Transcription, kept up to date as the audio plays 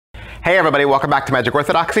Hey everybody, welcome back to Magic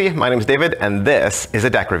Orthodoxy. My name is David, and this is a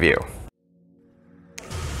deck review.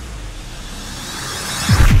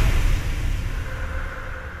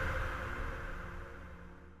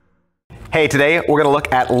 Hey, today we're going to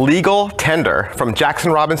look at Legal Tender from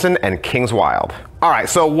Jackson Robinson and Kings Wild. All right,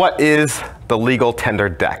 so what is the Legal Tender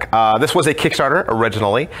deck? This was a Kickstarter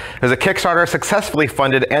originally. It was a Kickstarter successfully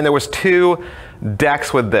funded, and there was two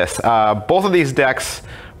decks with this. Both of these decks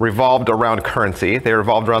revolved around currency. They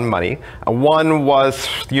revolved around money. One was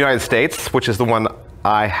the United States, which is the one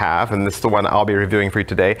I have, and this is the one I'll be reviewing for you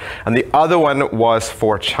today. And the other one was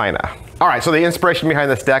for China. All right, so the inspiration behind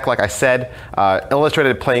this deck, like I said,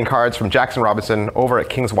 illustrated playing cards from Jackson Robinson over at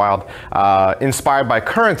Kings Wild, inspired by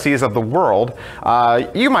currencies of the world.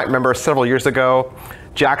 You might remember several years ago,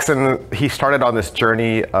 Jackson, he started on this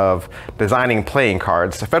journey of designing playing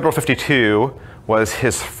cards. The Federal 52 was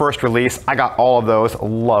his first release. I got all of those,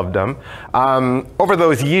 loved them. Over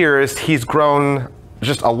those years, he's grown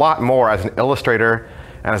just a lot more as an illustrator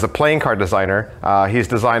and as a playing card designer. He's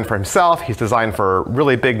designed for himself, he's designed for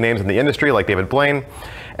really big names in the industry like David Blaine.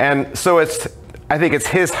 And so I think it's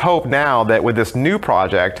his hope now that with this new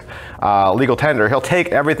project, Legal Tender, he'll take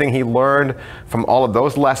everything he learned from all of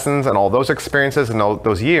those lessons and all those experiences and all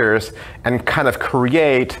those years and kind of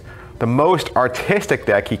create the most artistic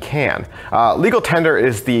deck he can. Legal Tender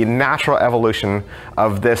is the natural evolution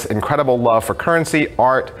of this incredible love for currency,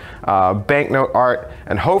 art, banknote art,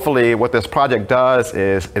 and hopefully what this project does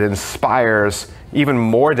is it inspires even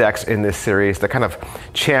more decks in this series that kind of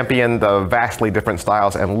champion the vastly different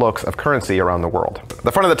styles and looks of currency around the world.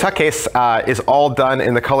 The front of the tuck case is all done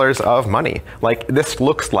in the colors of money. Like, this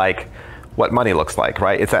looks like what money looks like,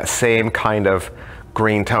 right? It's that same kind of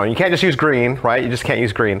green tone. You can't just use green, right? You just can't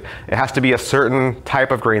use green. It has to be a certain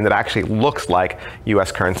type of green that actually looks like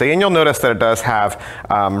US currency. And you'll notice that it does have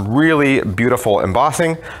really beautiful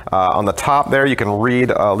embossing. On the top there, you can read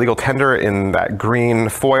Legal Tender in that green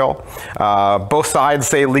foil. Both sides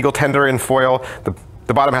say Legal Tender in foil.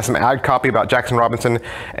 The bottom has some ad copy about Jackson Robinson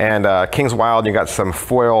and Kings Wild. You got some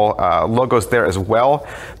foil logos there as well.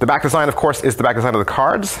 The back design, of course, is the back design of the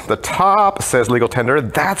cards. The top says Legal Tender.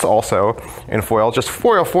 That's also in foil. Just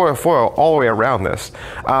foil, foil, foil all the way around this.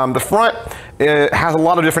 The front, it has a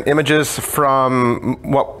lot of different images from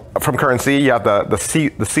currency. You have the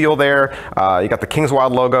seal there. You got the Kings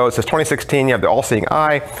Wild logo. It says 2016. You have the all-seeing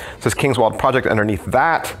eye. It says Kings Wild Project underneath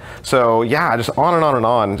that. So yeah, just on and on and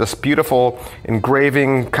on. Just beautiful engraving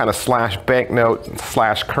kind of slash banknote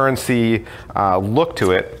slash currency look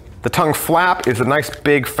to it. The tongue flap is a nice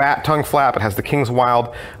big fat tongue flap. It has the Kings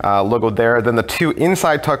Wild logo there. Then the two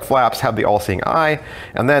inside tuck flaps have the all-seeing eye.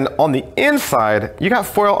 And then on the inside, you got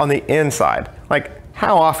foil on the inside. Like,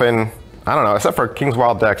 how often, I don't know, except for Kings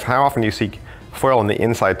Wild decks, how often do you see foil on the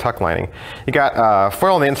inside tuck lining? You got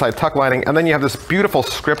foil on the inside tuck lining, and then you have this beautiful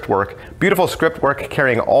script work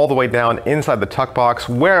carrying all the way down inside the tuck box.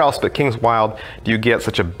 Where else but Kings Wild do you get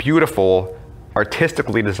such a beautiful,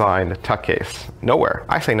 artistically designed tuck case? Nowhere.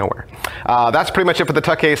 I say nowhere. That's pretty much it for the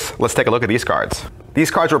tuck case. Let's take a look at these cards. These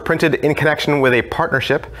cards were printed in connection with a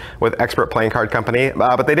partnership with Expert Playing Card Company,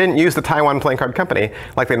 but they didn't use the Taiwan Playing Card Company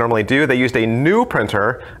like they normally do. They used a new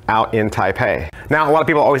printer out in Taipei. Now, a lot of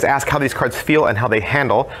people always ask how these cards feel and how they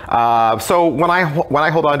handle. So when I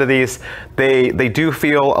hold on to these, they do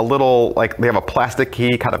feel a little like they have a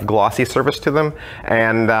plasticky kind of glossy surface to them,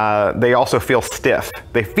 and they also feel stiff.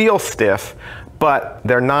 They feel stiff, but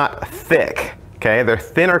they're not thick, okay? They're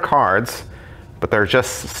thinner cards, but they're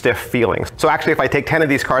just stiff feelings. So actually, if I take 10 of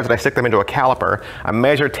these cards and I stick them into a caliper, I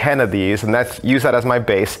measure 10 of these and use that as my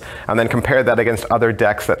base, and then compare that against other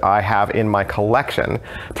decks that I have in my collection.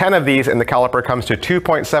 10 of these in the caliper comes to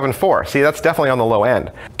 2.74. See, that's definitely on the low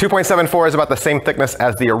end. 2.74 is about the same thickness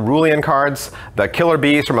as the Aurelian cards, the Killer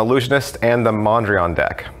Bees from Illusionist, and the Mondrian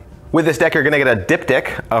deck. With this deck, you're going to get a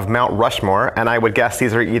diptych of Mount Rushmore, and I would guess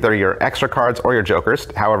these are either your extra cards or your jokers,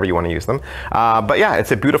 however you want to use them. But yeah,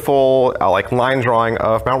 it's a beautiful like line drawing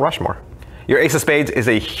of Mount Rushmore. Your Ace of Spades is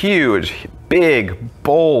a huge, big,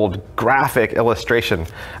 bold, graphic illustration.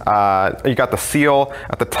 You got the seal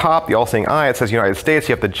at the top, the all-seeing eye, it says United States.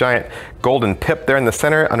 You have the giant golden pip there in the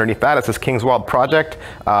center. Underneath that, it says Kings Wild Project.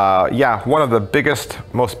 Yeah, one of the biggest,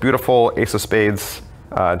 most beautiful Ace of Spades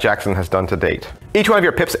Jackson has done to date. Each one of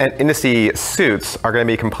your pips and indice suits are going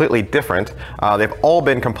to be completely different. They've all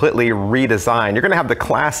been completely redesigned. You're going to have the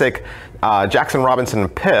classic Jackson Robinson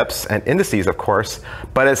pips and indices, of course,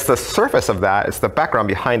 but it's the surface of that, it's the background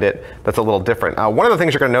behind it that's a little different. One of the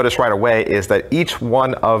things you're going to notice right away is that each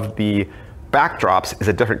one of the backdrops is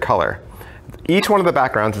a different color. Each one of the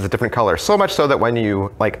backgrounds is a different color, so much so that when you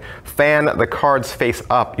like fan the cards face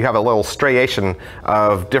up, you have a little striation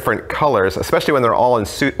of different colors, especially when they're all in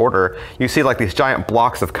suit order. You see like these giant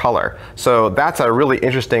blocks of color. So that's a really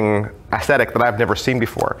interesting aesthetic that I've never seen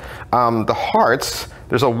before. The hearts,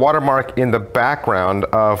 there's a watermark in the background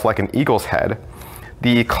of like an eagle's head.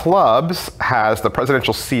 The clubs has the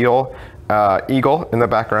presidential seal, eagle in the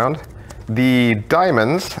background. The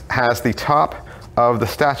diamonds has the top of the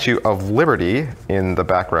Statue of Liberty in the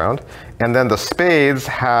background. And then the spades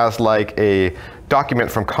has like a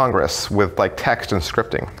document from Congress with like text and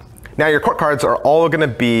scripting. Now your court cards are all going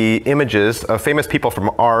to be images of famous people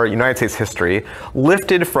from our United States history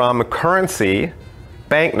lifted from currency,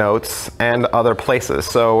 banknotes, and other places.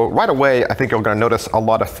 So right away, I think you're going to notice a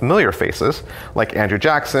lot of familiar faces like Andrew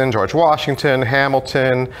Jackson, George Washington,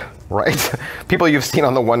 Hamilton, right? People you've seen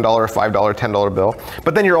on the $1, $5, $10 bill.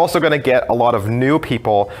 But then you're also going to get a lot of new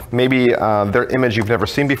people, maybe their image you've never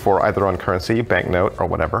seen before, either on currency, banknote, or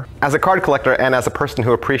whatever. As a card collector and as a person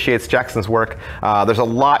who appreciates Jackson's work, there's a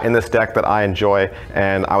lot in this deck that I enjoy,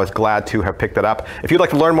 and I was glad to have picked it up. If you'd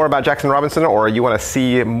like to learn more about Jackson Robinson, or you want to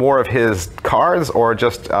see more of his cards, or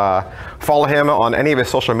just follow him on any of his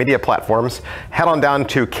social media platforms, head on down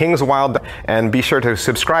to Kings Wild and be sure to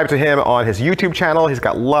subscribe to him on his YouTube channel. He's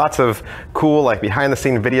got lots of cool like behind the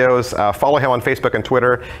scene videos. Follow him on Facebook and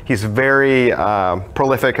Twitter. He's very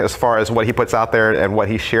prolific as far as what he puts out there and what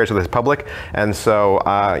he shares with his public. And so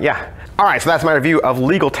yeah. All right, so that's my review of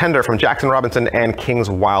Legal Tender from Jackson Robinson and Kings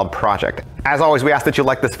Wild Project. As always, we ask that you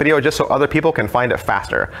like this video just so other people can find it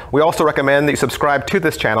faster. We also recommend that you subscribe to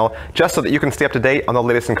this channel just so that you can stay up to date on the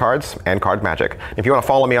latest in cards and card magic. If you want to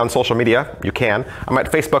follow me on social media, you can. I'm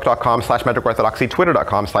at facebook.com/magicorthodoxy,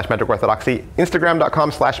 twitter.com/magicorthodoxy,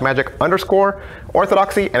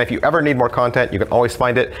 instagram.com/magic_orthodoxy, and if you ever need more content, you can always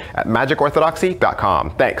find it at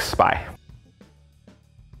magicorthodoxy.com. Thanks, bye.